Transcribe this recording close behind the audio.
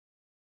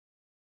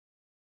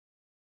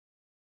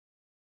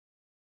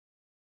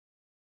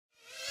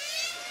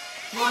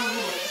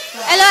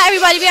Hello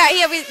everybody, we are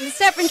here with the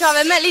Serpent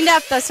driver Merlin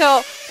Depta.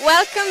 So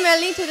welcome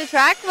Merlin to the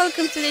track,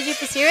 welcome to the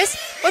GP Series.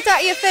 What are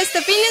your first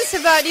opinions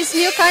about this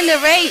new kind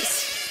of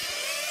race?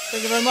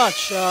 Thank you very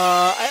much.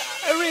 I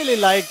really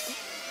like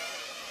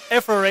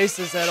EFRA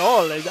races at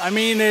all. I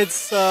mean,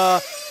 it's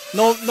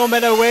no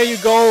matter where you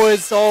go,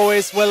 it's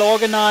always well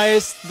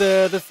organized.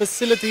 The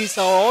facilities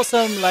are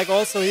awesome. Like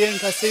also here in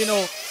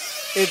Cassino,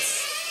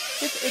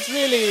 it's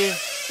really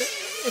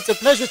a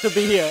pleasure to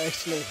be here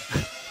actually.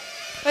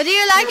 What do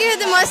you like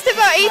the most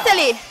about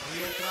Italy?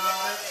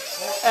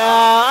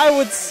 I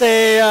would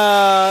say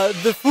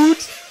the food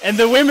and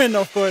the women,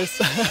 of course.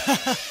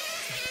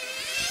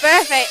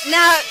 Perfect.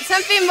 Now,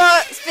 something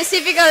more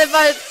specific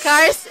about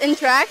cars and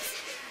tracks.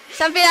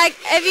 Something like,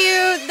 have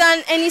you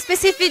done any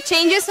specific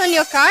changes on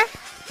your car?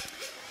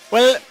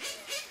 Well,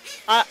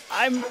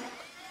 I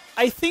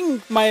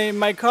think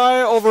my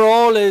car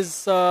overall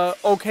is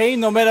okay,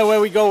 no matter where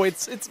we go.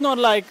 It's not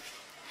like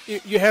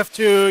you have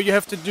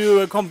to do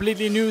a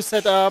completely new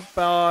setup.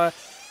 There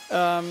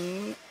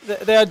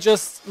are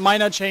just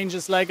minor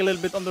changes, like a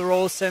little bit on the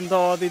roll center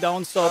or the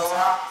downstops.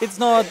 It's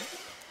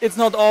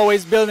not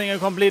always building a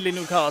completely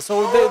new car.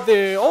 So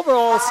the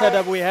overall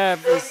setup we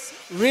have is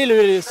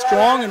really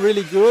strong and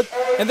really good.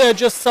 And there are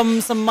just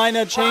some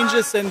minor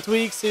changes and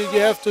tweaks you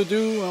have to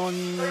do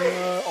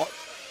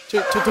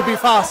to be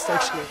fast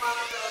actually.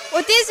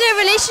 What is the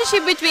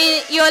relationship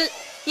between your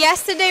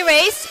yesterday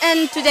race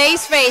and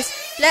today's race?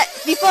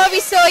 Before we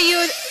saw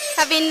you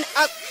having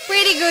a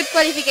pretty good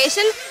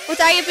qualification,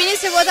 what are your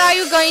opinions and what are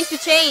you going to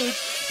change?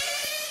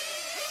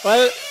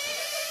 Well,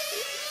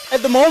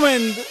 at the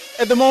moment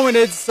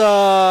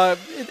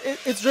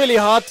it's really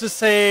hard to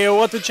say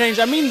what to change.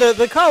 I mean,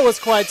 the car was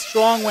quite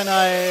strong when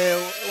I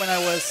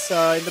was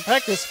in the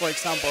practice, for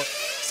example.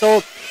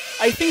 So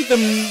I think the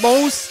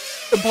most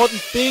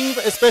important thing,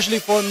 especially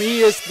for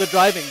me, is the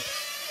driving.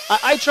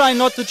 I try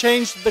not to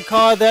change the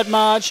car that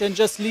much and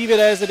just leave it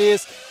as it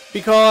is,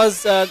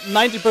 because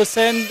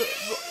 90%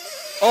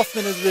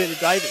 often is really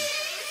driving.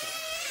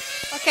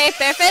 Okay,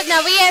 perfect.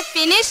 Now we have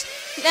finished.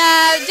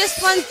 Just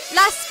one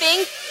last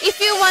thing.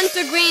 If you want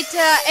to greet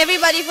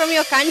everybody from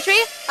your country,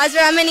 as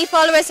there are many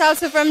followers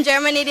also from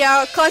Germany, they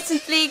are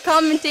constantly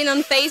commenting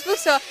on Facebook.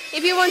 So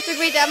if you want to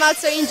greet them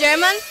also in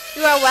German,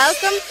 you are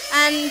welcome.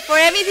 And for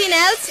everything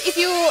else, if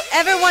you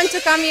ever want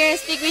to come here and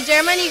speak with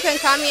German, you can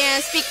come here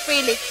and speak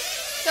freely.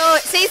 So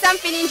say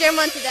something in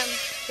German to them.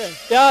 Okay.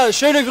 Ja,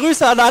 schöne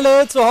Grüße an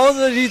alle zu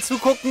Hause, die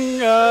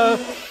zugucken.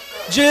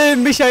 Jill,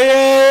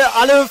 Michael,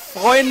 alle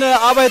Freunde,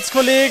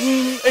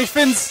 Arbeitskollegen. Ich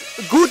finde es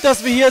gut,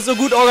 dass wir hier so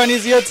gut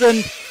organisiert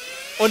sind.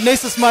 Und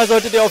nächstes Mal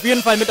solltet ihr auf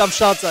jeden Fall mit am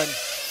Start sein.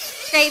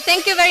 Okay,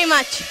 thank you very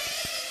much.